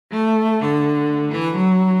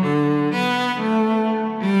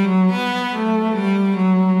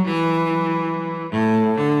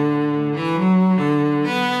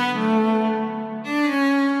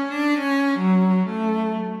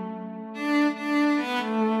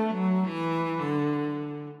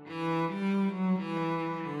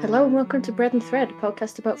Hello and welcome to Bread and Thread, a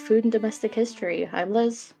podcast about food and domestic history. I'm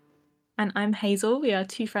Liz. And I'm Hazel. We are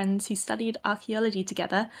two friends who studied archaeology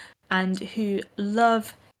together and who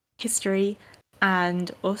love history and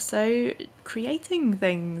also creating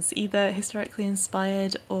things, either historically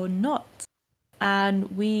inspired or not.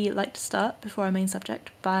 And we like to start, before our main subject,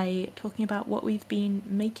 by talking about what we've been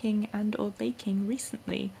making and or baking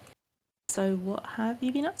recently. So what have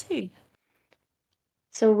you been up to?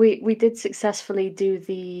 So we did successfully do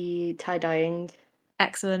the tie-dyeing.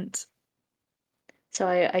 Excellent. So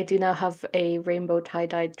I do now have a rainbow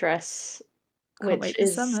tie-dyed dress, Can't which wait for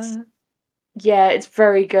is, summer. yeah, it's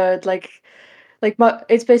very good.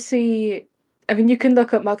 It's basically, I mean, you can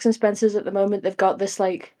look up Marks and Spencer's at the moment. They've got this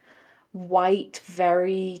like white,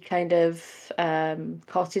 very kind of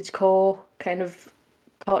cottagecore kind of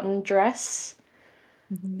cotton dress.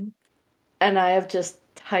 Mm-hmm. And I have just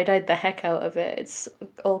tie-dyed the heck out of it. It's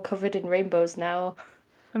all covered in rainbows now.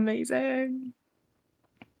 Amazing.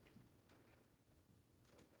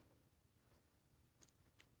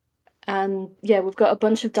 And yeah, we've got a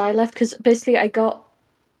bunch of dye left because basically I got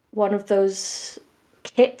one of those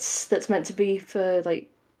kits that's meant to be for like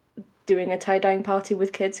doing a tie-dyeing party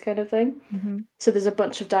with kids kind of thing. Mm-hmm. So there's a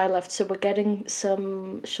bunch of dye left. So we're getting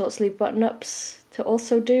some short sleeve button-ups to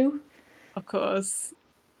also do Of course.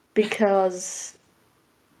 because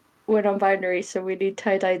we're non-binary, so we need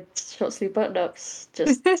tie-dyed short sleeve button-ups.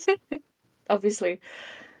 Just obviously.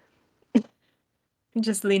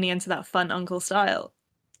 Just leaning into that fun uncle style.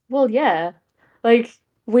 Well, yeah. Like,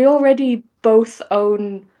 we already both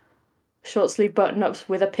own short sleeve button ups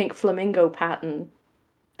with a pink flamingo pattern.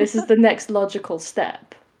 This is the next logical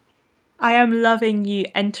step. I am loving you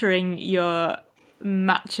entering your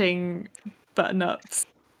matching button-ups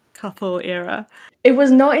couple era. It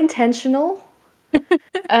was not intentional,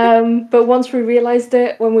 but once we realized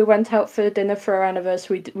it, when we went out for dinner for our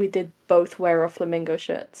anniversary, we did both wear our flamingo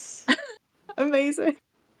shirts. Amazing.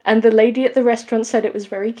 And the lady at the restaurant said it was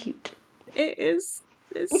very cute. It is.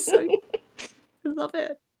 It's so I love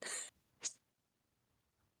it.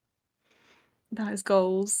 That is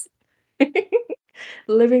goals.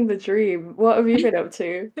 Living the dream. What have you been up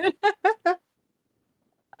to?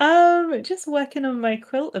 Just working on my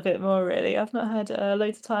quilt a bit more really. I've not had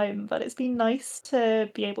loads of time, but it's been nice to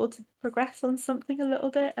be able to progress on something a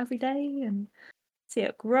little bit every day and see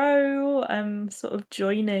it grow. I'm sort of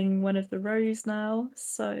joining one of the rows now,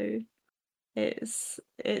 so it's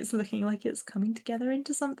looking like it's coming together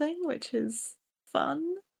into something, which is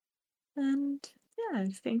fun. And yeah,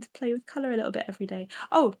 just getting to play with colour a little bit every day.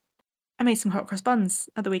 Oh, I made some hot cross buns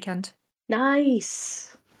at the weekend.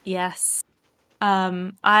 Nice. Yes.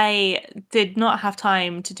 I did not have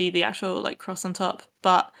time to do the actual like cross on top,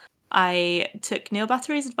 but I took Neil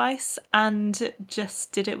Battery's advice and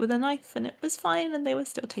just did it with a knife, and it was fine, and they were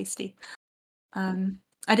still tasty. I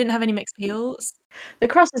didn't have any mixed peels. The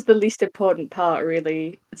crust is the least important part,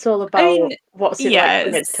 really. It's all I about mean, what's it like yeah,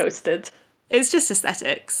 when it's toasted. it's just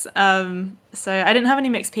aesthetics. So I didn't have any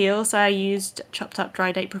mixed peel, so I used chopped up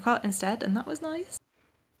dried apricot instead, and that was nice.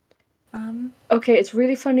 Okay, it's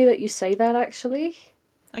really funny that you say that, actually.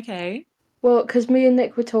 Okay. Well, because me and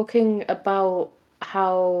Nick were talking about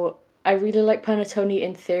how I really like panettone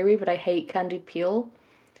in theory, but I hate candied peel.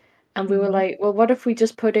 And we were Mhm. like, well, what if we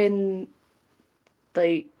just put in,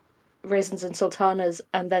 like, raisins and sultanas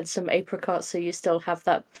and then some apricots so you still have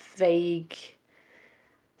that vague,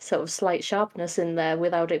 sort of slight sharpness in there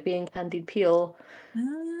without it being candied peel?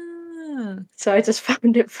 Ah. So I just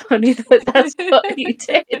found it funny that that's what you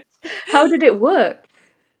did. How did it work?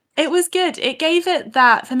 It was good. It gave it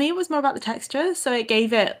that, for me, it was more about the texture. So it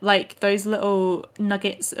gave it like those little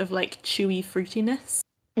nuggets of like chewy fruitiness.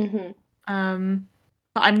 Hmm.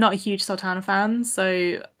 But I'm not a huge sultana fan,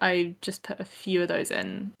 so I just put a few of those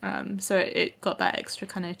in. So it got that extra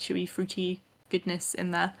kind of chewy, fruity goodness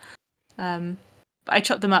in there. But I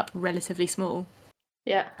chopped them up relatively small,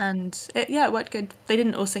 Yeah. and it worked good. They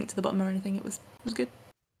didn't all sink to the bottom or anything. It was good.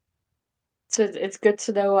 So it's good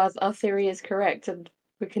to know our theory is correct and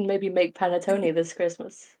we can maybe make panettone this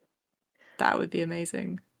Christmas. That would be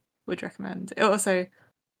amazing. Would recommend. It also,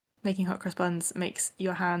 making hot cross buns makes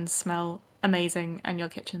your hands smell amazing and your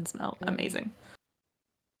kitchen smell amazing.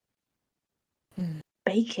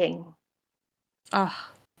 Baking.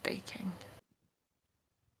 Ah, baking.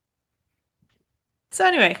 So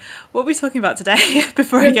anyway, what are we talking about today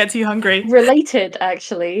before I get too hungry? Related,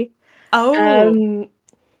 actually. Oh.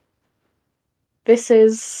 This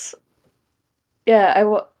is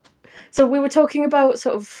so we were talking about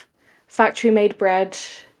sort of factory made bread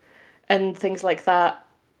and things like that,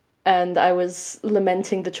 and I was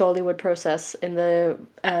lamenting the Chorleywood process in the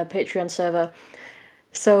Patreon server.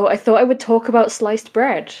 So I thought I would talk about sliced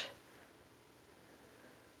bread.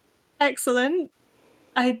 Excellent.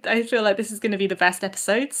 I feel like this is going to be the best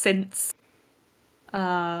episode since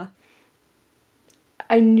uh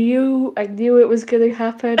I knew it was going to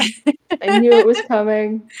happen. I knew it was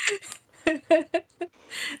coming, and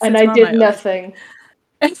since I did Marmite origin. nothing.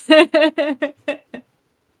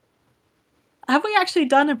 Have we actually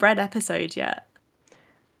done a bread episode yet?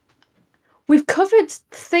 We've covered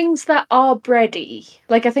things that are bready.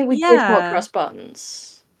 Like, I think we did hot Yeah. cross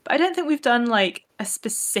buns. But I don't think we've done like a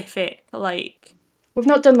specific like We've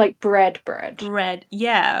not done like bread. bread.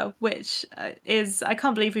 Yeah, which is I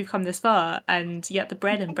can't believe we've come this far, and yet the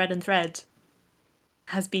bread and thread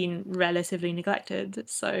has been relatively neglected.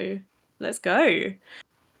 So let's go.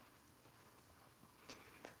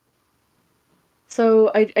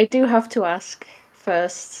 So I do have to ask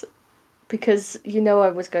first, because you know I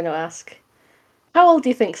was going to ask. How old do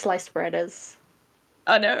you think sliced bread is?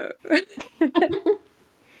 Oh no.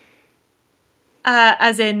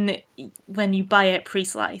 As in when you buy it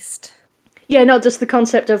pre-sliced. Yeah, not just the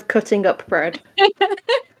concept of cutting up bread.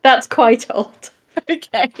 That's quite old.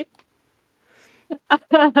 Okay.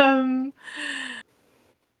 Um,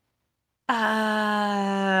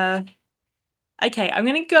 uh, okay, I'm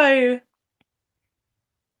gonna go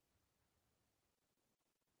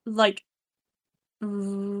like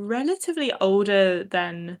relatively older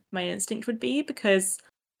than my instinct would be because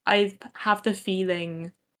I have the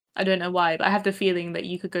feeling, I don't know why, but I have the feeling that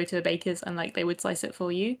you could go to a baker's and like they would slice it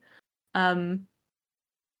for you. Um,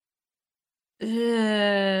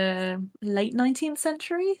 late 19th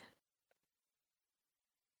century?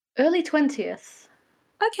 Early 20th.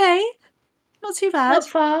 Okay, not too bad.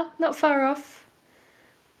 Not far off.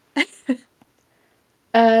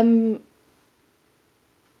 Um,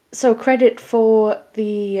 so credit for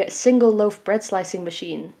the single loaf bread slicing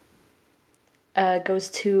machine goes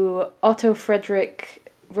to Otto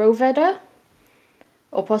Frederick Rovedder,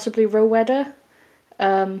 or possibly Rovedder.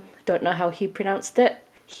 Don't know how he pronounced it.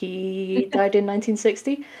 He died in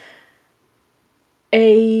 1960.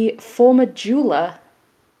 A former jeweler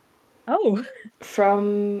Oh,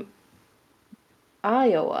 from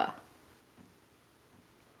Iowa.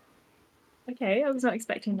 okay, I was not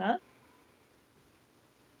expecting that.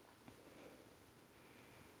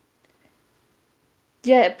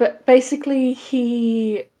 Yeah, but basically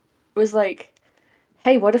he was like,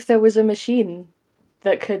 hey, what if there was a machine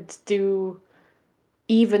that could do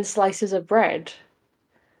even slices of bread?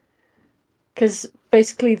 Because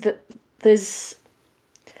basically, there's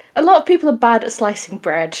a lot of people are bad at slicing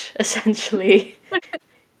bread, essentially.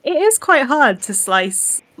 It is quite hard to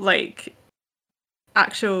slice like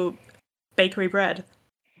actual bakery bread.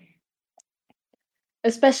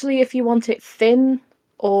 Especially if you want it thin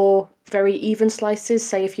or very even slices,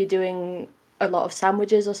 say if you're doing a lot of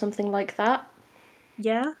sandwiches or something like that.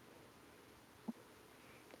 Yeah.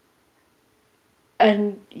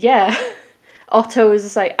 And yeah, Otto was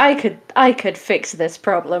just like, I could fix this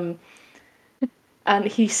problem. And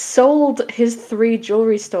he sold his 3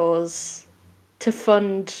 jewelry stores to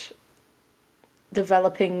fund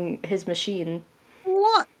developing his machine.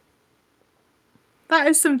 What? That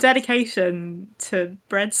is some dedication to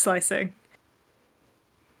bread slicing.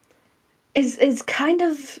 Is kind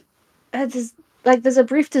of like there's a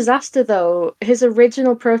brief disaster though. His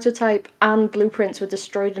original prototype and blueprints were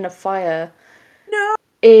destroyed in a fire No.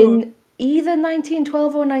 in either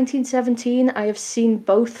 1912 or 1917. I have seen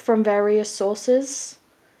both from various sources.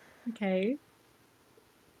 Okay.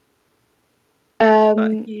 But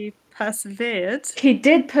Um, he persevered. he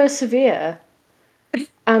did persevere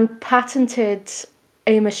and patented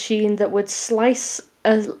a machine that would slice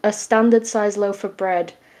a standard size loaf of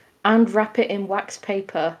bread and wrap it in wax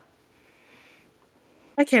paper.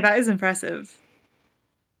 Okay, that is impressive.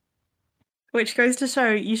 Which goes to show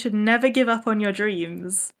you should never give up on your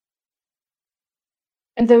dreams.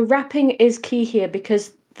 And the wrapping is key here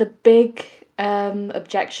because the big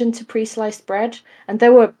objection to pre-sliced bread, and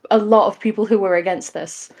there were a lot of people who were against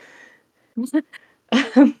this.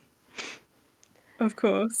 Of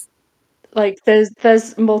course. Like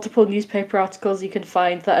there's multiple newspaper articles you can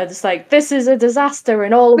find that are just like this is a disaster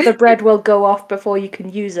and all of the bread will go off before you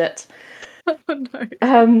can use it. Oh no.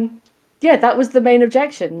 Um, yeah, that was the main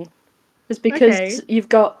objection. Was because Okay. you've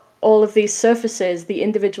got all of these surfaces, the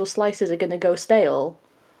individual slices are going to go stale.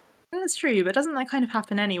 That's true, but doesn't that kind of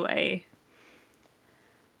happen anyway?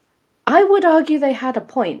 I would argue they had a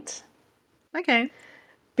point Okay.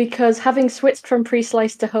 because having switched from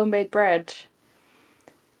pre-sliced to homemade bread,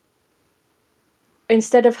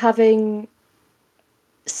 instead of having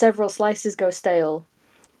several slices go stale,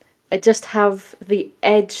 I just have the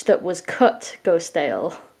edge that was cut go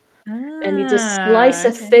stale. And you just slice Ah,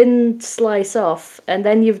 a okay. thin slice off, and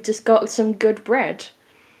then you've just got some good bread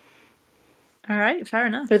All right, fair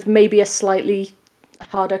enough. with maybe a slightly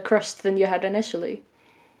harder crust than you had initially.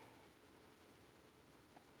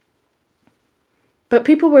 But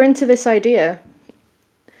people were into this idea.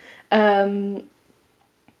 Um,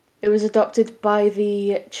 it was adopted by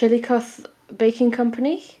the Chillicothe Baking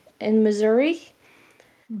Company in Missouri,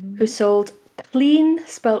 who Mhm. sold clean,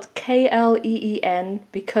 spelt Kleen,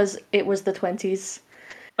 because it was the 20s,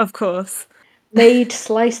 Of course. made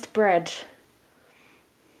sliced bread.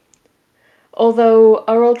 Although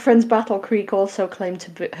our old friends Battle Creek also claim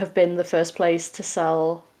to have been the first place to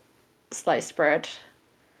sell sliced bread.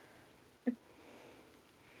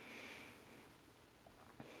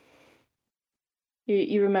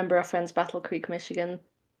 You remember our friends Battle Creek, Michigan?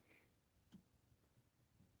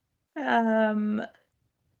 Um,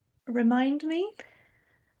 Remind me.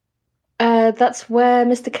 That's where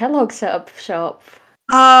Mr. Kellogg set up shop.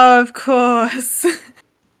 Oh, of course.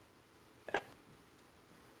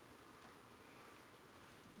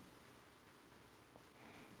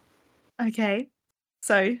 Okay.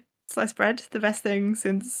 So, sliced bread, the best thing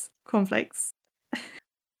since cornflakes.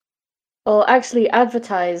 Well, actually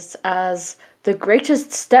advertised as the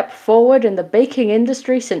greatest step forward in the baking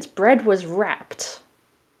industry since bread was wrapped.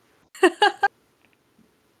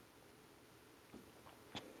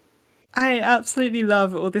 I absolutely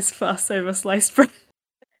love all this fuss over sliced bread.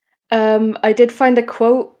 I did find a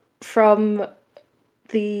quote from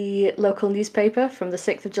the local newspaper from the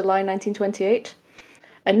 6th of July 1928.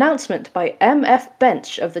 Announcement by M.F.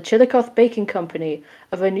 Bench of the Chillicothe Baking Company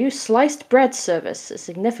of a new sliced bread service is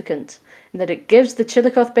significant in that it gives the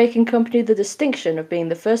Chillicothe Baking Company the distinction of being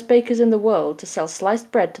the first bakers in the world to sell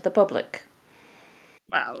sliced bread to the public.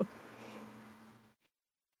 Wow.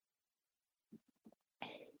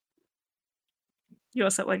 You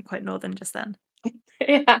also went quite northern just then.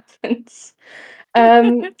 It happens.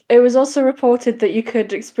 It was also reported that you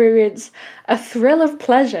could experience a thrill of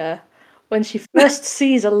pleasure when she first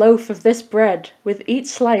sees a loaf of this bread, with each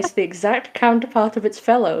slice the exact counterpart of its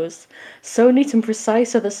fellows. So neat and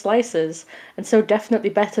precise are the slices, and so definitely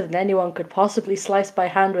better than anyone could possibly slice by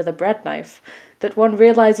hand with a bread knife, that one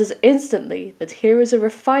realizes instantly that here is a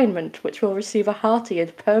refinement which will receive a hearty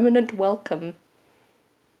and permanent welcome.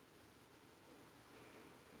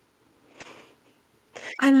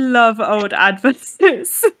 I love old adverts.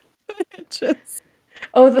 Just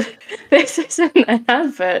Oh, this isn't an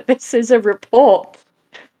advert, this is a report.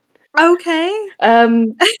 okay.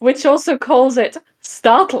 Which also calls it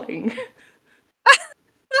startling.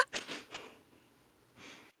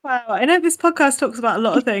 Wow, I know this podcast talks about a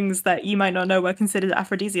lot of things that you might not know were considered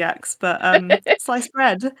aphrodisiacs, but sliced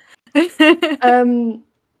bread. um,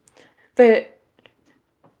 but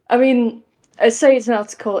I mean, I say it's an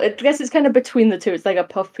article. I guess it's kind of between the two. It's like a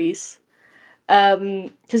puff piece.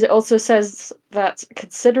 Because it also says that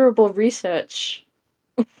considerable research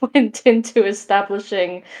went into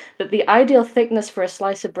establishing that the ideal thickness for a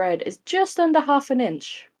slice of bread is just under half an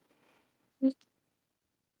inch.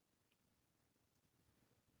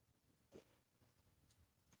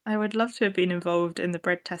 I would love to have been involved in the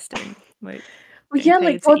bread testing, like Well, getting yeah,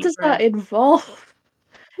 like paid to what eat does that bread. involve?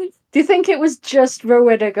 Do you think it was just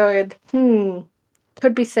Rowena going,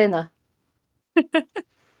 could be thinner,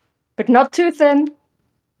 but not too thin?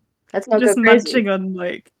 Let's not go Just crazy. munching on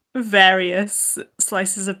like various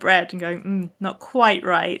slices of bread and going, not quite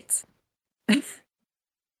right.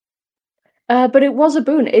 But it was a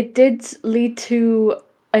boon. It did lead to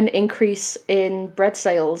an increase in bread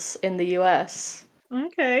sales in the US.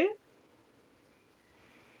 Okay.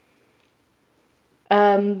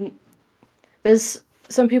 Um, there's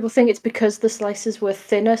some people think it's because the slices were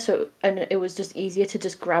thinner, so and it was just easier to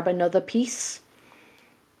just grab another piece,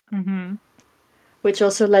 Mm-hmm. which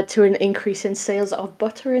also led to an increase in sales of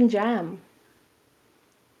butter and jam.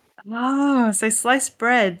 Oh, so sliced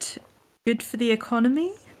bread, good for the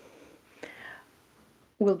economy?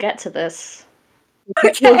 We'll get to this.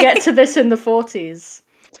 We'll Okay. get to this in the 40s.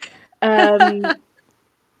 Um,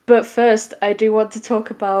 but first, I do want to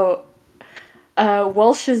talk about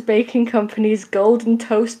Walsh's Baking Company's Golden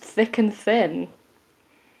Toast Thick and Thin.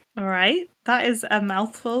 All right. That is a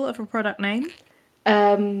mouthful of a product name.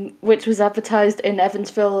 Which was advertised in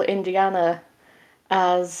Evansville, Indiana,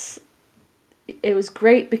 as it was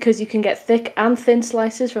great because you can get thick and thin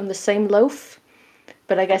slices from the same loaf,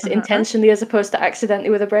 but I guess Uh-huh. intentionally as opposed to accidentally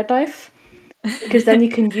with a bread knife, because then you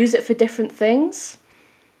can use it for different things.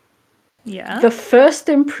 Yeah. The first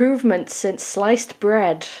improvement since sliced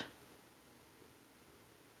bread.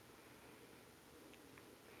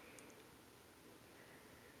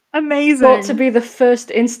 thought to Amazing. be the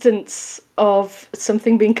first instance of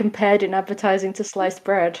something being compared in advertising to sliced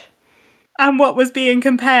bread. And what was being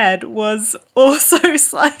compared was also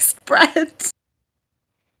sliced bread.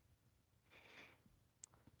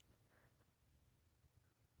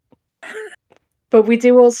 But we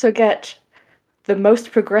do also get the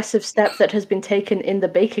most progressive step that has been taken in the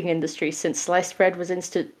baking industry since sliced bread was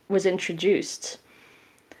introduced,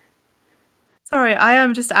 Sorry, I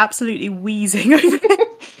am just absolutely wheezing over here.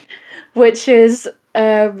 which is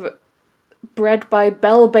bread by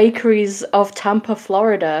Bell Bakeries of Tampa,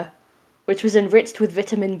 Florida, which was enriched with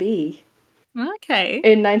vitamin B Okay.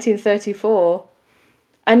 in 1934.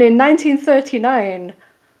 And in 1939,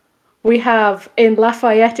 we have in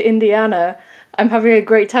Lafayette, Indiana, I'm having a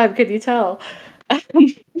great time, can you tell?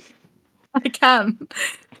 I can.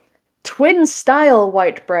 Twin style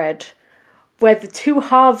white bread, where the two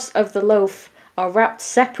halves of the loaf are wrapped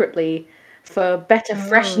separately for better Oh.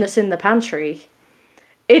 freshness in the pantry.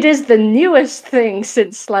 It is the newest thing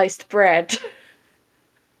since sliced bread.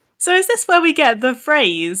 So is this where we get the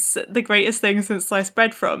phrase "the greatest thing since sliced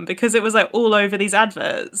bread" from? Because it was like all over these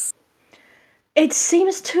adverts. It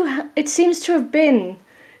seems to have been.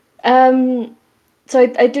 So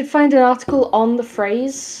I did find an article on the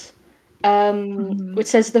phrase, Mhm. which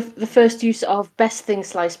says the first use of best thing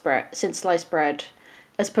sliced bread since sliced bread,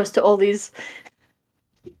 as opposed to all these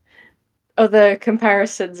other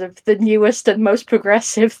comparisons of the newest and most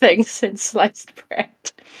progressive thing since sliced bread.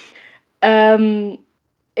 Um,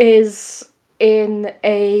 is in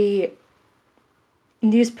a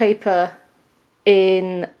newspaper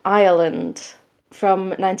in Ireland from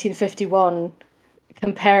 1951,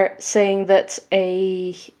 saying that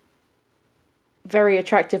a very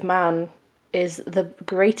attractive man is the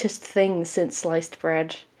greatest thing since sliced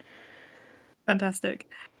bread. Fantastic.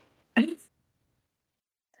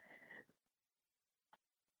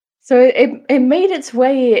 So it made its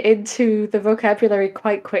way into the vocabulary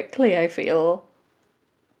quite quickly, I feel.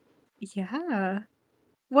 Yeah.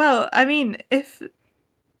 Well, I mean, if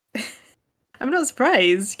I'm not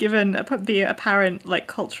surprised given the apparent like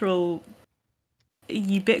cultural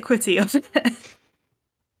ubiquity of it.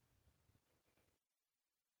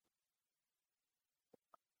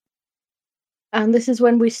 And this is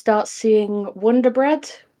when we start seeing Wonder Bread,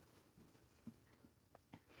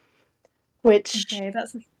 which, Okay,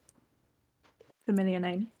 that's a familiar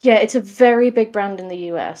name. yeah, it's a very big brand in the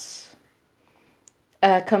US.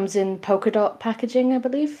 Comes in polka dot packaging, I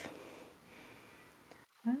believe.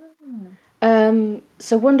 Ah,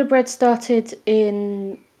 So Wonder Bread started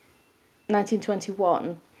in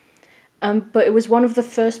 1921, but it was one of the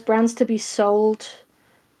first brands to be sold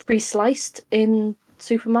pre-sliced in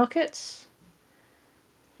supermarkets,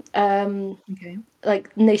 um, okay.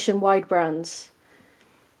 like nationwide brands.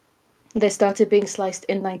 They started being sliced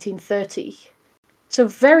in 1930. So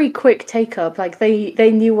very quick take up. Like they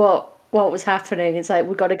knew what was happening. It's like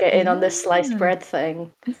we've got to get in on this sliced Yeah. bread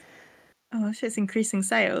thing. Oh, if it's increasing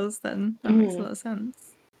sales, then that makes a Mm. lot of sense.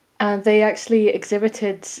 And they actually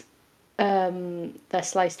exhibited their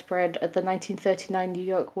sliced bread at the 1939 New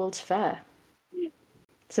York World's Fair.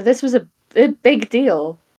 So this was a big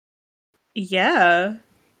deal. Yeah.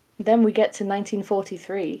 Then we get to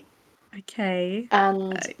 1943 Okay.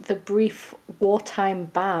 and Uh, the brief wartime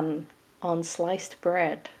ban on sliced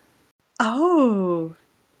bread. oh,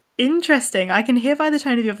 interesting. I can hear by the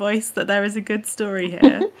tone of your voice that there is a good story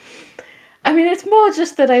here. I mean, it's more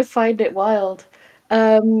just that I find it wild.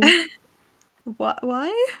 Um, What?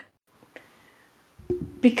 Why?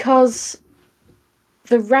 because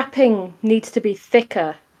the wrapping needs to be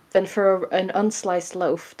thicker than for an unsliced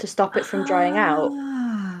loaf to stop it from drying out.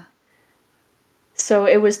 Ah. So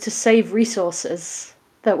it was to save resources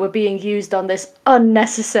that were being used on this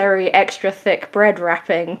unnecessary extra thick bread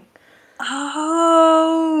wrapping.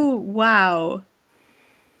 Oh, wow.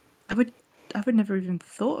 I would I would never even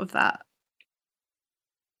thought of that.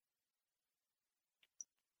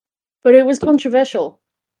 But it was controversial.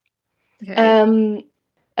 Okay.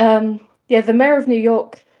 Um, yeah, the mayor of New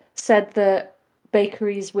York said that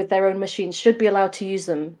bakeries with their own machines should be allowed to use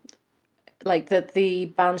them, like that the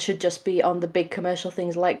ban should just be on the big commercial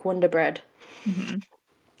things like Wonder Bread. Hmm.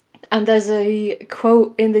 And there's a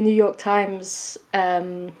quote in the New York Times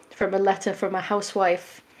from a letter from a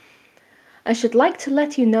housewife. I should like to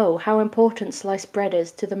let you know how important sliced bread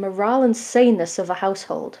is to the morale and saneness of a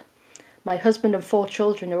household. My husband and 4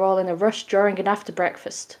 children are all in a rush during and after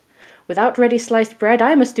breakfast. Without ready sliced bread,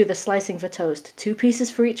 I must do the slicing for toast. 2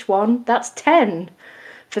 pieces for each one, that's 10.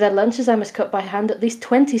 For their lunches, I must cut by hand at least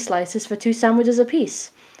 20 slices for 2 sandwiches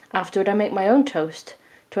apiece. Afterward, I make my own toast.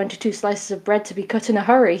 22 slices of bread to be cut in a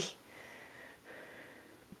hurry.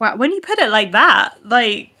 Wow, when you put it like that,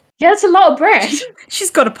 like Yeah, it's a lot of bread. she's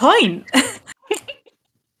got a point.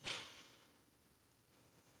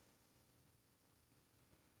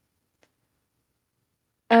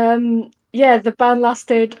 Yeah, the ban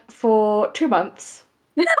lasted for 2 months.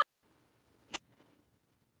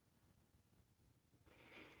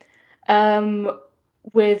 Um,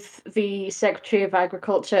 with the Secretary of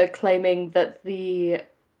Agriculture claiming that the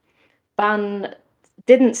ban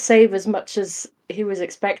didn't save as much as he was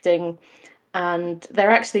expecting, and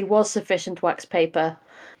there actually was sufficient wax paper.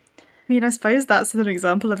 I mean, I suppose that's an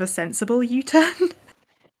example of a sensible U-turn.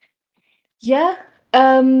 Yeah.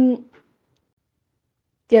 Um,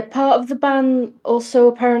 yeah, part of the ban also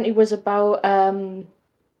apparently was about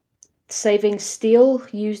saving steel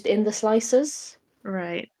used in the slices,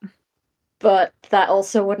 Right. but that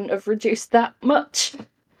also wouldn't have reduced that much.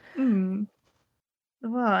 Hmm.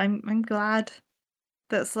 Well, I'm glad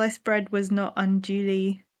that sliced bread was not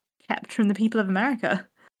unduly kept from the people of America.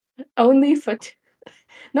 Only for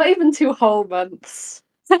not even 2 whole months.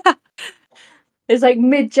 It's like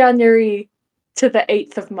mid-January to the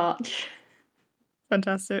 8th of March.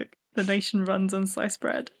 Fantastic. The nation runs on sliced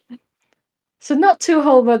bread. So not 2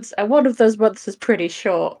 whole months, and one of those months is pretty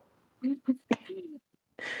short.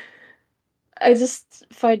 I just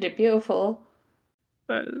find it beautiful.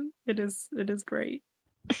 But it is great.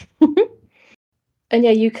 And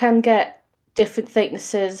yeah, you can get different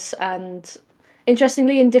thicknesses, and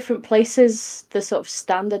interestingly, in different places, the sort of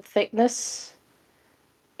standard thickness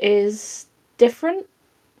is different.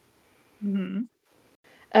 Hmm.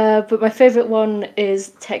 But my favorite one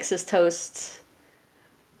is Texas toast,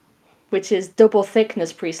 which is double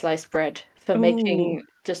thickness pre-sliced bread for Oh, making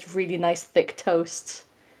just really nice thick toasts.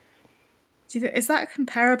 is that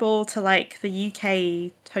comparable to like the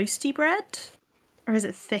UK toasty bread? Or is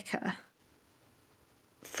it thicker?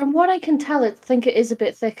 From what I can tell, I think it is a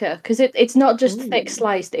bit thicker because it's not just thick Ooh.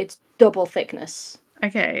 sliced; it's double thickness.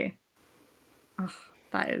 Okay. Oh,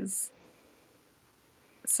 that is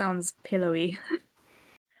sounds pillowy.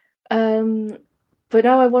 Um, but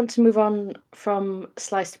now I want to move on from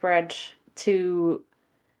sliced bread to,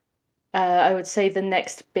 I would say, the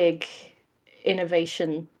next big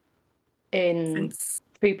innovation in Since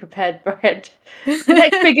pre-prepared bread. The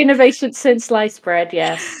next big innovation since sliced bread,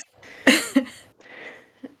 yes.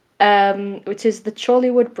 Which is the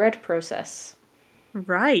Chorleywood bread process.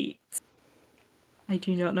 Right. I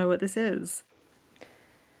do not know what this is.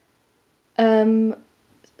 Um,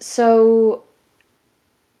 so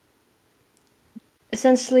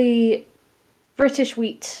essentially, British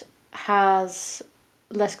wheat has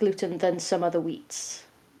less gluten than some other wheats,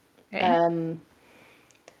 Okay. um,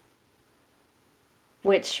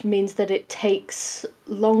 which means that it takes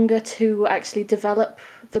longer to actually develop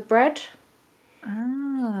the bread.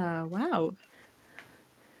 Ah, wow.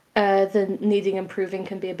 The kneading and proving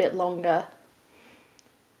can be a bit longer.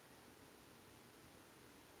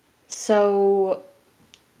 So,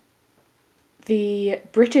 the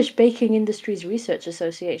British Baking Industries Research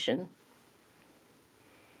Association,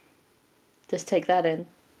 just take that in,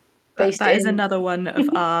 That based that is in, another one of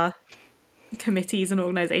our committees and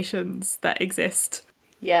organizations that exist.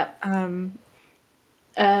 yeah. Um,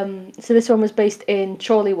 So, this one was based in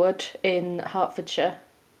Chorleywood in Hertfordshire.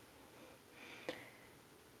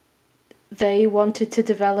 They wanted to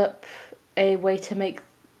develop a way to make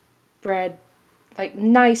bread, like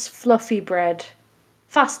nice, fluffy bread,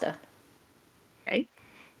 faster. okay.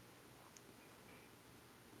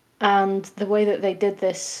 And the way that they did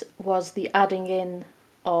this was the adding in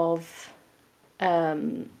of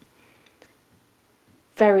um,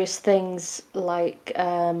 various things like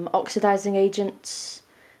oxidizing agents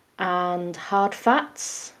and hard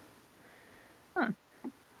fats. Huh.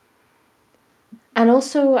 And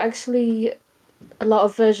also, actually, a lot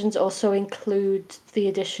of versions also include the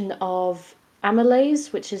addition of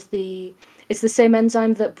amylase, which is it's the same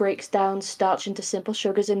enzyme that breaks down starch into simple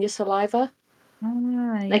sugars in your saliva.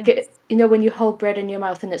 Ah, Like yes. when you hold bread in your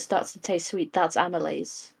mouth and it starts to taste sweet, that's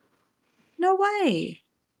amylase, No way.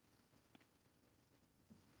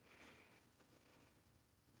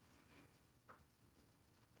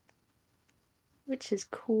 which is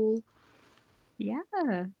cool. Yeah,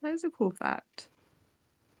 that is a cool fact.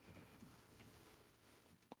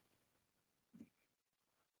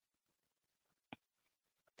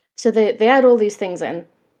 So they add all these things in,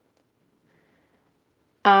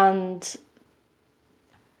 and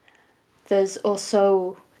there's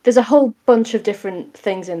a whole bunch of different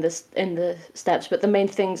things in the steps, but the main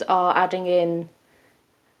things are adding in,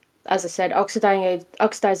 as I said,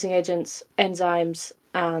 oxidizing agents, enzymes,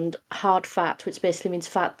 and hard fat, which basically means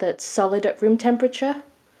fat that's solid at room temperature.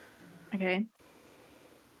 Okay.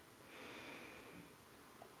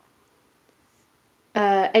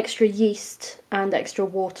 extra yeast and extra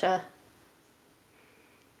water,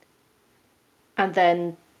 and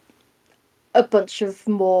then a bunch of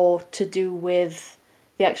more to do with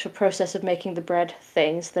the actual process of making the bread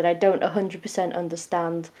things that I don't 100%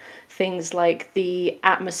 understand. Things like the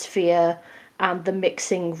atmosphere and the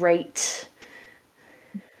mixing rate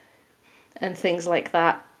and things like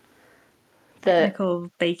that. That,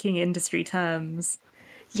 Technical baking industry terms.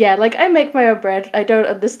 yeah, like I make my own bread. I don't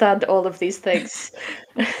understand all of these things.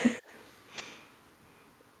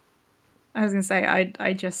 I was gonna say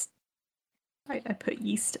I put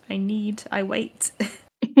yeast, I knead, I wait.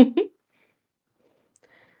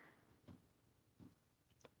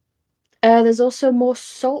 There's also more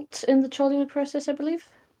salt in the Chorleywood process, I believe.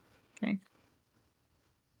 Okay.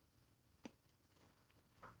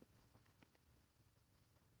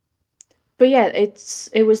 But yeah,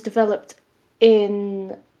 it was developed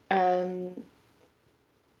in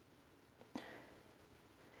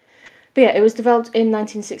but yeah, it was developed in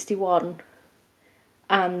 1961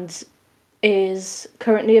 and is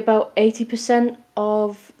currently about 80%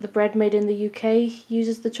 of the bread made in the UK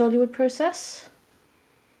uses the Chorleywood process,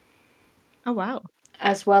 Oh wow.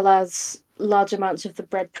 as well as large amounts of the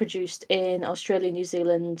bread produced in Australia, New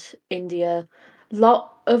Zealand, India,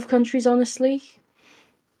 lot of countries, honestly.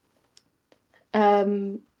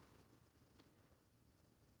 Um,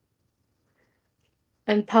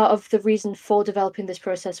 and part of the reason for developing this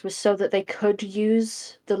process was so that they could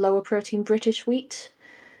use the lower protein British wheat.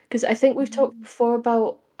 Because I think we've talked before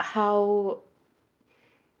about how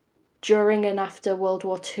during and after World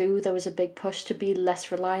War II, there was a big push to be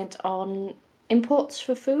less reliant on imports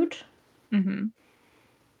for food. Mm-hmm.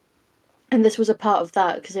 And this was a part of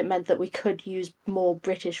that because it meant that we could use more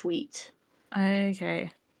British wheat.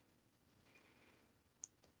 Okay.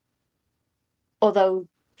 Although,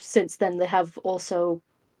 since then, they have also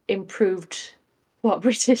improved what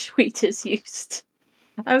British wheat is used.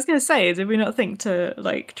 I was gonna say, did we not think to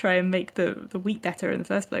like try and make the wheat better in the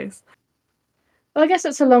first place? Well, I guess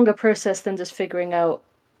it's a longer process than just figuring out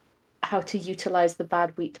how to utilize the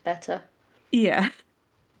bad wheat better. Yeah.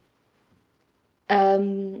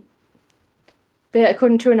 Um, but yeah,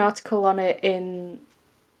 according to an article on it in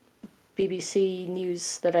BBC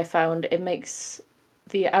News that I found, it makes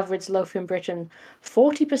the average loaf in Britain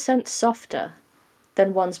 40% softer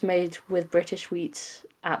than ones made with British wheat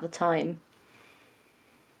at the time.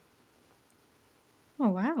 Oh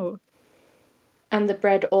wow. And the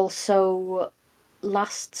bread also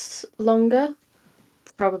lasts longer,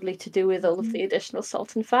 probably to do with all of the additional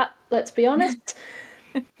salt and fat, let's be honest.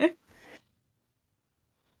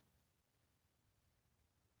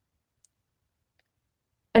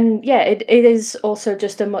 And yeah, it is also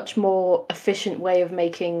just a much more efficient way of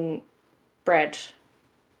making bread.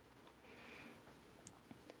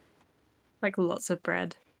 Like lots of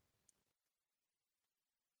bread.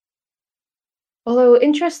 Although,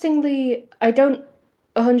 interestingly, I don't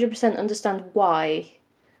 100% understand why.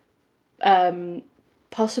 Um,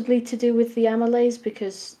 Possibly to do with the amylase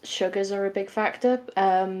because sugars are a big factor.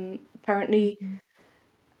 Apparently, Mhm.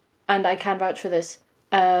 and I can vouch for this.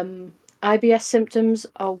 IBS symptoms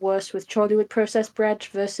are worse with Chorleywood processed bread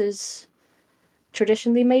versus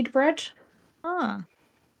traditionally made bread. Ah.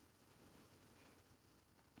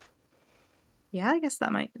 Yeah, I guess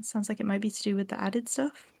that might it sounds like it might be to do with the added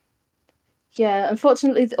stuff. Yeah,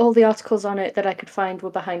 unfortunately, all the articles on it that I could find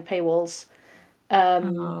were behind paywalls.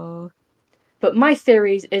 Um, Oh. but my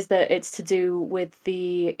theory is that it's to do with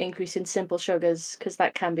the increase in simple sugars, because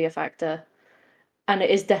that can be a factor. And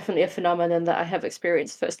it is definitely a phenomenon that I have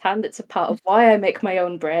experienced firsthand. It's a part of why I make my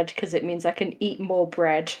own bread, because it means I can eat more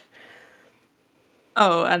bread.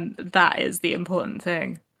 Oh, and that is the important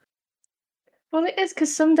thing. Well, it is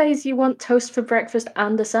because some days you want toast for breakfast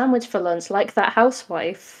and a sandwich for lunch, like that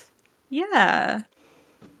housewife. Yeah.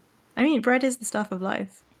 I mean, bread is the stuff of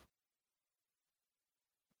life.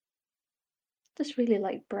 Just really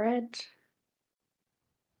like bread.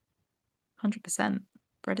 100%.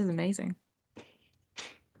 Bread is amazing.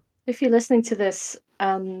 If you're listening to this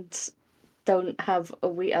and don't have a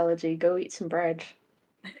wheat allergy, go eat some bread.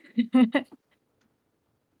 And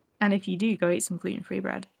if you do, go eat some gluten-free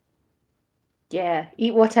bread. Yeah,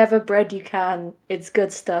 eat whatever bread you can. It's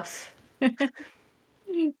good stuff. But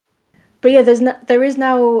yeah, there is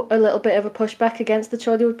now a little bit of a pushback against the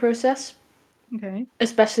Chorleywood process, Okay.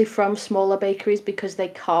 especially from smaller bakeries because they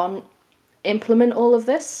can't implement all of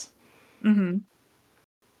this. Mm-hmm.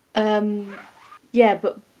 Um, yeah,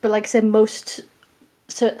 but like I said, most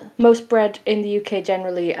bread in the UK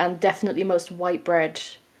generally, and definitely most white bread,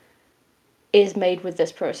 is made with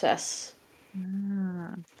this process.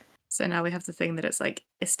 Ah. So now we have the thing that it's like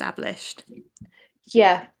established.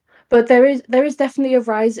 Yeah, but there is definitely a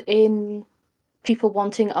rise in people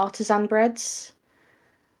wanting artisan breads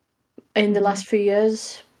in the Mhm. last few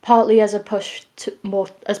years, partly as a push to more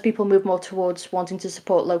as people move more towards wanting to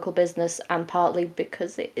support local business, and partly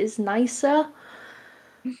because it is nicer.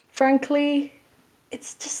 Frankly,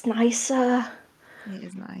 it's just nicer. It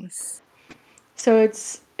is nice. So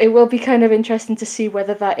it will be kind of interesting to see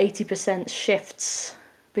whether that 80% shifts,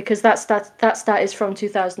 because that stat is from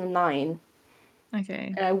 2009,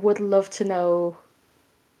 Okay. and I would love to know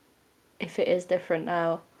if it is different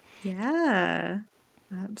now. Yeah.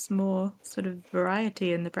 Perhaps more sort of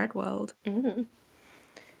variety in the bread world. Mm.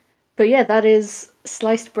 But yeah, that is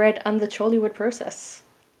sliced bread and the Chorleywood process.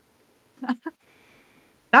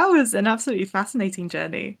 That was an absolutely fascinating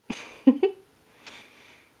journey.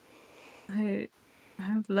 I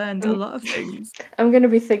have learned a I'm, lot of things. I'm going to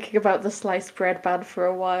be thinking about the sliced bread ban for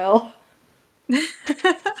a while.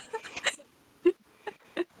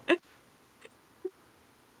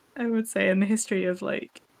 I would say in the history of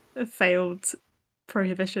like failed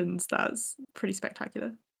prohibitions, that's pretty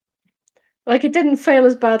spectacular. Like, it didn't fail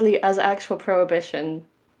as badly as actual prohibition.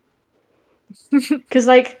 Because,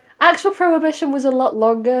 like, actual prohibition was a lot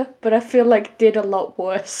longer, but I feel like did a lot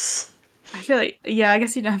worse. I feel like, yeah, I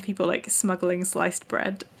guess you don't have people like smuggling sliced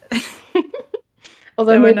bread.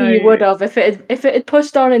 Although There were maybe you would no, have if it had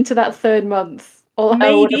pushed on into that third month, all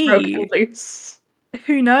hell would have broken maybe, loose.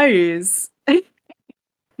 who knows?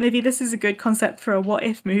 Maybe this is a good concept for a what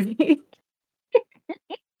if movie.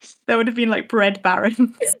 There would have been like bread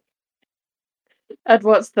barons. I'd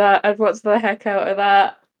watch that. I'd watch the heck out of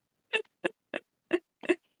that.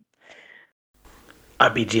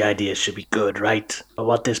 RPG ideas should be good, right? But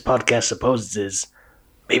what this podcast supposes is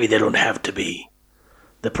maybe they don't have to be.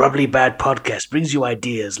 The Probably Bad podcast brings you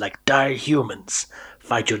ideas like dire humans,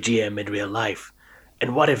 fight your GM in real life,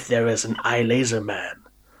 and what if there is an eye laser man?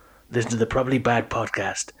 Listen to the Probably Bad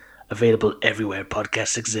podcast, available everywhere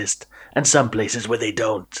podcasts exist, and some places where they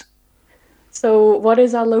don't. So, what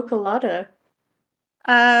is our local ladder?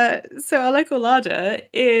 So our local larder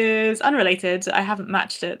is unrelated. I haven't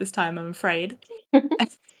matched it this time, I'm afraid.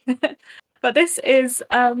 But this is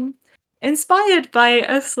inspired by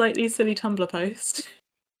a slightly silly Tumblr post.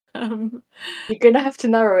 Um, You're gonna have to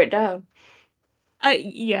narrow it down.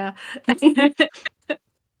 yeah.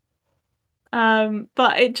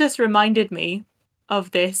 But it just reminded me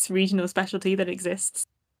of this regional specialty that exists.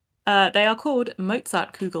 They are called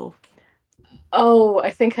Mozartkugel. Oh,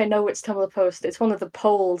 I think I know which Tumblr post. It's one of the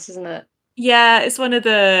polls, isn't it? Yeah, it's one of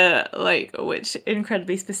the like, which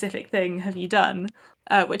incredibly specific thing have you done?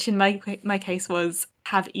 Which in my case was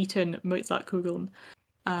have eaten Mozartkugeln,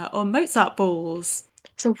 or Mozart balls.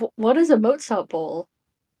 So, what is a Mozart ball?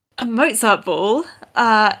 A Mozart ball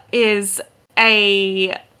is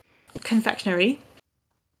a confectionery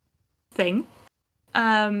thing.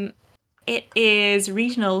 Um, it is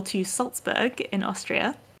regional to Salzburg in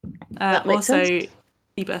Austria, That makes sense. also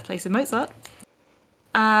the birthplace of Mozart.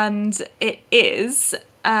 And it is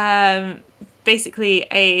basically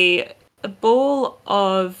a ball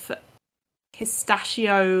of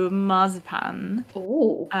pistachio marzipan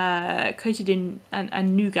Oh, coated in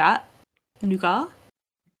and nougat. Nougat?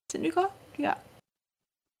 Is it nougat? Yeah.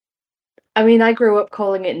 I mean, I grew up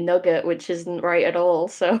calling it nugget, which isn't right at all.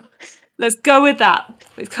 So, Let's go with that.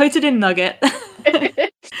 It's coated in nugget.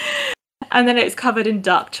 And then it's covered in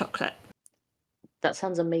dark chocolate. that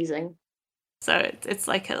sounds amazing. So it's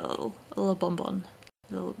like a little bonbon.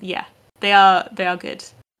 Yeah. They are good.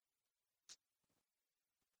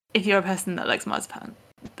 If you're a person that likes marzipan,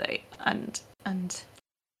 and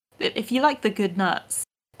if you like the good nuts,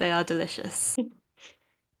 they are delicious.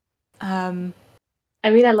 I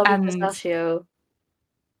mean, I love a And pistachio.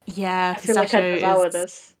 yeah, I feel like I'd pistachio devour is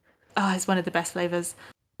this. it's one of the best flavors.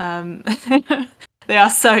 Um, they are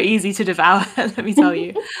so easy to devour, let me tell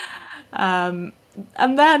you. And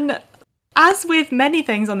then, as with many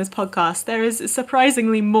things on this podcast, there is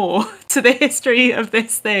surprisingly more to the history of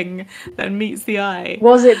this thing than meets the eye.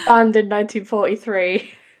 Was it banned in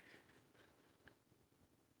 1943?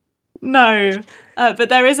 No, but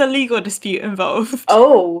there is a legal dispute involved.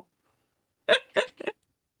 Oh,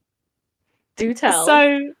 do tell.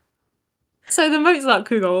 So the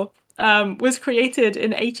Mozartkugel was created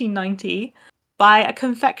in 1890 by a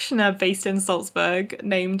confectioner based in Salzburg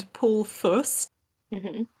named Paul Fuss.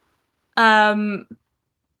 Hmm. Um,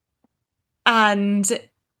 and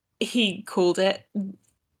he called it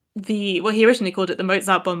he originally called it the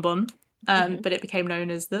Mozart bonbon, but it became known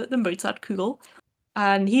as the Mozartkugel.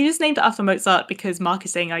 And he just named it after Mozart because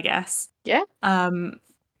marketing, I guess. Yeah, Um,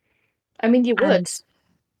 I mean, you would. and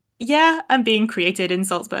yeah, and being created in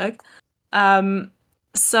Salzburg.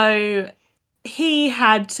 So he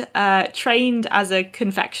had trained as a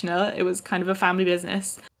confectioner. It was kind of a family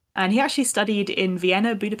business. And he actually studied in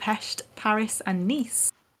Vienna, Budapest, Paris, and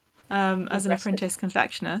Nice as an apprentice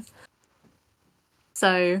confectioner.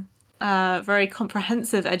 So, very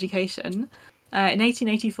comprehensive education. In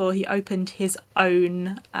 1884, he opened his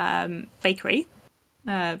own bakery,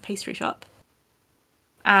 pastry shop.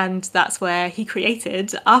 And that's where he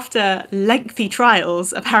created, after lengthy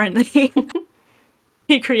trials, apparently,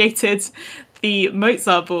 he created the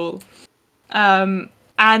Mozart ball.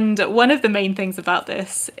 And one of the main things about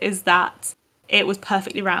this is that it was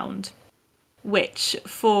perfectly round, which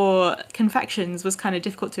for confections was kind of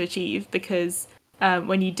difficult to achieve because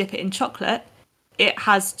when you dip it in chocolate,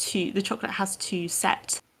 the chocolate has to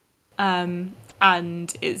set, and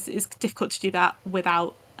it's difficult to do that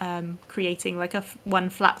without creating like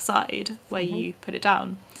one flat side where you put it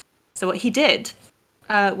down. So what he did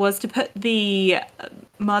was to put the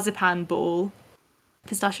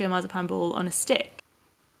pistachio marzipan ball on a stick,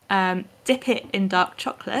 dip it in dark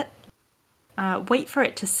chocolate, wait for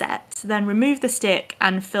it to set, then remove the stick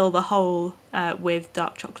and fill the hole with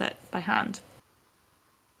dark chocolate by hand.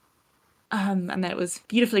 And then it was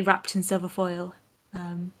beautifully wrapped in silver foil.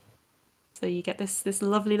 So you get this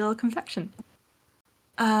lovely little confection.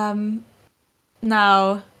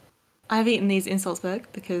 Now, I've eaten these in Salzburg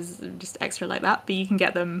because they're just extra like that, but you can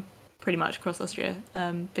get them pretty much across Austria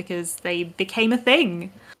because they became a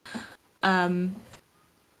thing.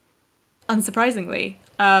 Unsurprisingly.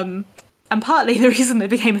 And partly the reason they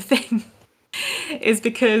became a thing is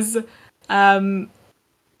because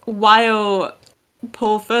while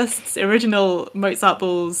Paul Furst's original Mozart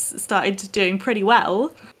balls started doing pretty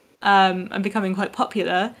well and becoming quite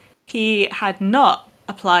popular, he had not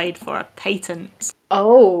applied for a patent.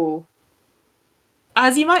 Oh.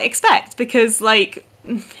 As you might expect, because, like,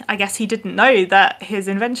 I guess he didn't know that his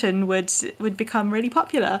invention would become really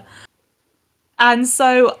popular. And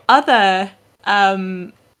so other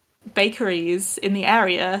bakeries in the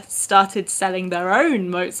area started selling their own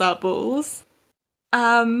Mozart balls.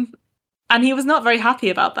 And he was not very happy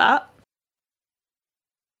about that.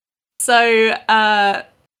 So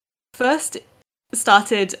first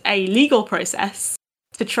started a legal process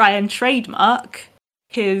to try and trademark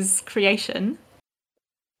his creation.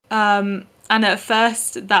 And at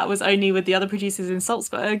first that was only with the other producers in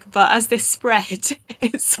Salzburg, but as this spread,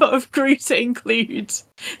 it sort of grew to include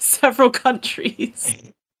several countries.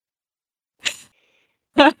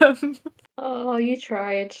 Oh, you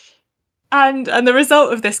tried. And the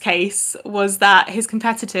result of this case was that his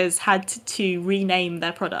competitors had to rename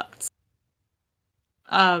their products.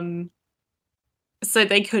 So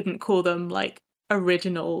they couldn't call them like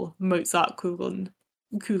original Mozart Kugeln.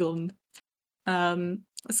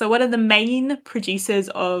 So one of the main producers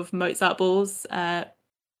of Mozart balls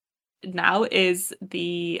now is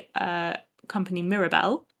the company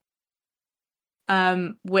Mirabell,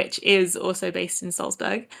 which is also based in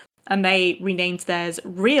Salzburg. And they renamed theirs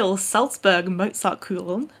Real Salzburg Mozart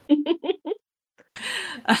Kugeln.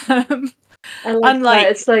 I like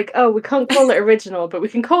that. It's like, oh, we can't call it original, but we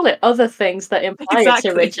can call it other things that imply it's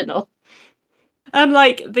original.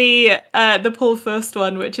 Unlike the Paul Furst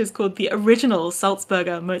one, which is called the original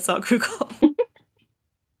Salzburger Mozart Kugel.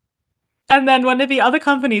 And then one of the other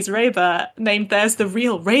companies, Reber, named theirs the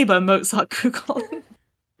real Reber Mozart Kugel.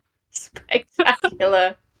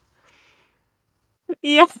 Spectacular.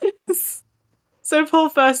 Yes. So Paul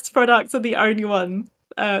Furst's products are the only one,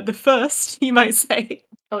 the first, you might say.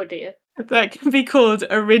 Oh dear. That can be called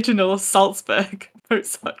original Salzburg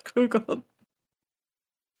Mozart Kugel.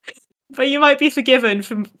 But you might be forgiven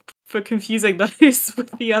for confusing those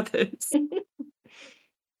with the others.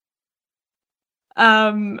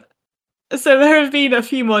 So there have been a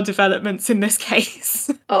few more developments in this case.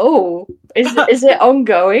 Oh, is it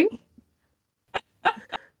ongoing?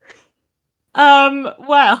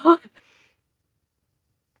 Well,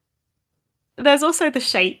 there's also the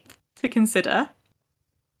shape to consider.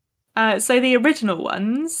 So the original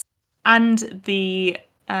ones and the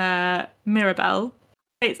Mirabell,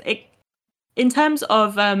 in terms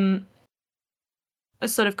of a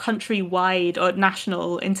sort of countrywide or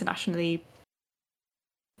national, internationally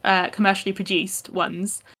commercially produced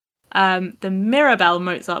ones, the Mirabell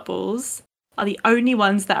Mozart balls are the only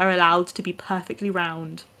ones that are allowed to be perfectly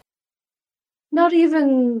round. Not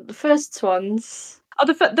even the first ones. Oh,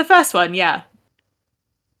 the first one, yeah.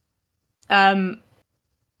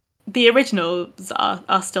 The originals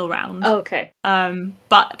are still round. Oh, okay.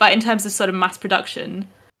 But in terms of sort of mass production,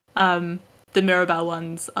 the Mirabell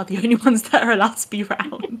ones are the only ones that are allowed to be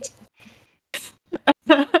round.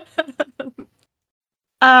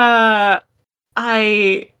 I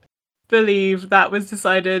believe that was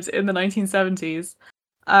decided in the 1970s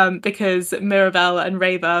because Mirabelle and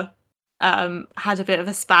Raver had a bit of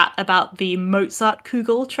a spat about the Mozart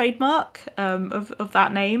Kugel trademark of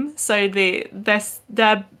that name. So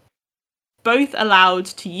they're both allowed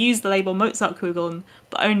to use the label Mozart Kugeln,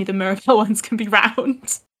 but only the Mirabelle ones can be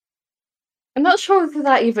round. I'm not sure if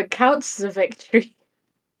that even counts as a victory.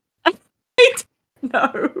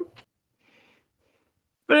 No.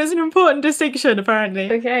 But it's an important distinction,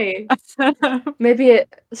 apparently. Okay. Maybe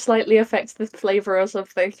it slightly affects the flavour or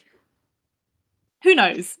something. Who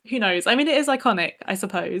knows? Who knows? I mean, it is iconic, I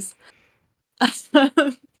suppose.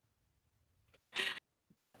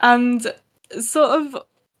 And sort of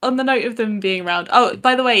on the note of them being round. Oh,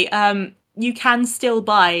 by the way, you can still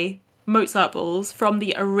buy Mozart balls from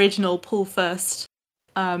the original Paul Furst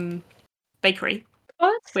bakery,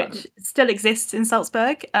 Oh, that's which fun. still exists in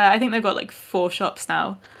Salzburg. I think they've got like 4 shops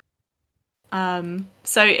now. So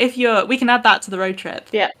we can add that to the road trip.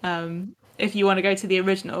 Yeah. If you want to go to the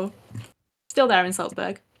original, still there in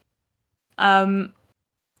Salzburg. In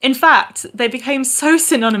fact, they became so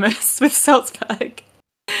synonymous with Salzburg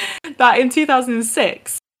that in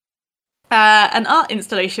 2006, an art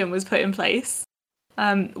installation was put in place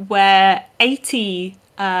where 80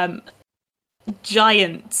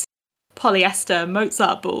 giant polyester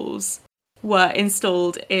Mozart balls were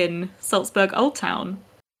installed in Salzburg Old Town,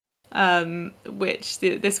 which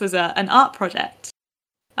this was an art project.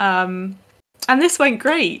 And this went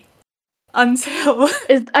great until...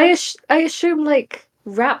 I assume, like,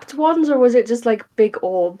 wrapped ones, or was it just, like, big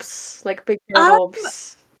orbs? Like, big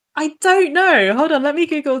orbs? I don't know. Hold on, let me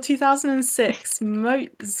Google 2006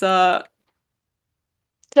 Mozart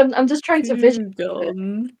I'm just trying to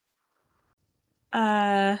visualize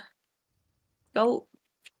it.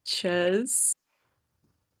 Sculptures.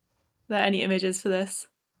 Are there any images for this?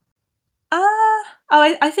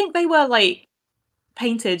 I think they were like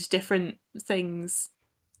painted different things.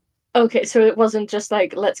 Okay, so it wasn't just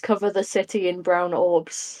like, let's cover the city in brown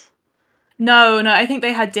orbs. No, I think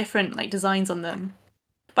they had different like designs on them.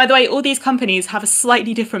 By the way, all these companies have a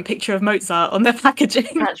slightly different picture of Mozart on their packaging.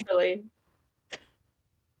 Naturally.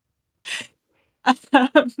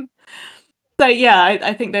 So yeah,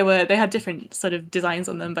 I think they had different sort of designs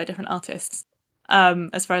on them by different artists,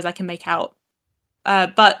 as far as I can make out.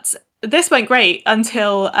 But this went great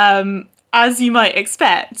until, as you might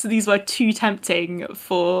expect, these were too tempting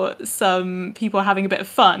for some people having a bit of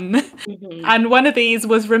fun. Mm-hmm. And one of these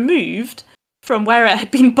was removed from where it had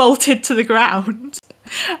been bolted to the ground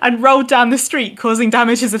and rolled down the street, causing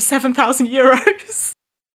damages of 7,000 euros.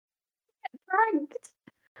 Pranked.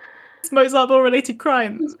 It's Mozart ball related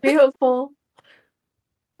crime. It's beautiful.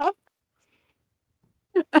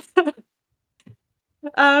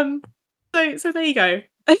 So there you go.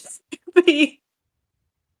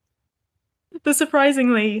 The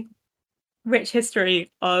surprisingly rich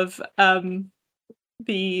history of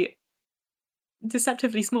the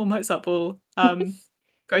deceptively small Mozart ball.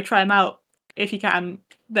 Go try them out if you can.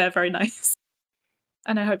 They're very nice.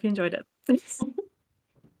 And I hope you enjoyed it.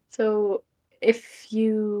 So if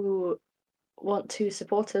you want to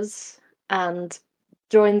support us and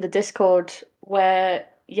join the Discord, where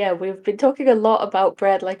we've been talking a lot about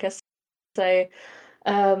bread, like I say.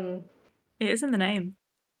 It is in the name.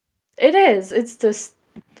 It is. It's just,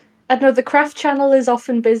 I don't know, the craft channel is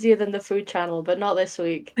often busier than the food channel, but not this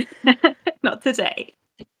week. Not today.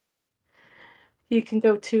 You can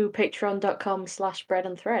go to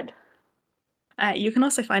patreon.com/breadandthread. You can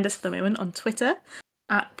also find us at the moment on Twitter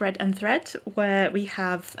at Bread and Thread, where we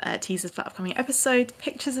have teasers for upcoming episodes,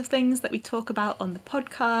 pictures of things that we talk about on the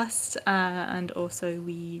podcast, and also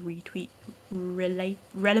we retweet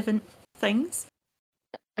relevant things.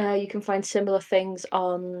 You can find similar things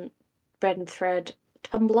on Bread and Thread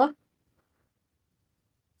Tumblr,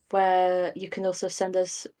 where you can also send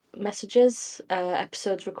us messages,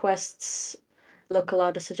 episodes requests, local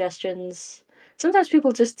order suggestions. Sometimes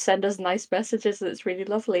people just send us nice messages, and it's really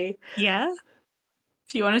lovely. Yeah.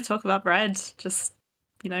 If you want to talk about bread, just,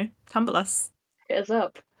 tumble us. Hit us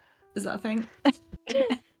up. Is that a thing?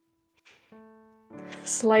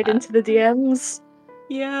 Slide into the DMs.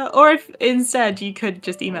 Yeah, or if instead you could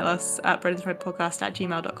just email us at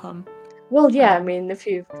breadandthreadpodcast@gmail.com. Well, yeah, I mean, if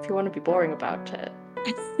you want to be boring about it.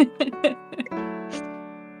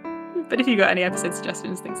 But if you got any episode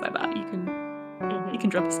suggestions, things like that, you can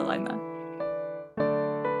drop us a line there.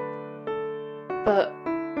 But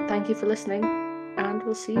thank you for listening, and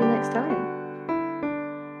we'll see you next time.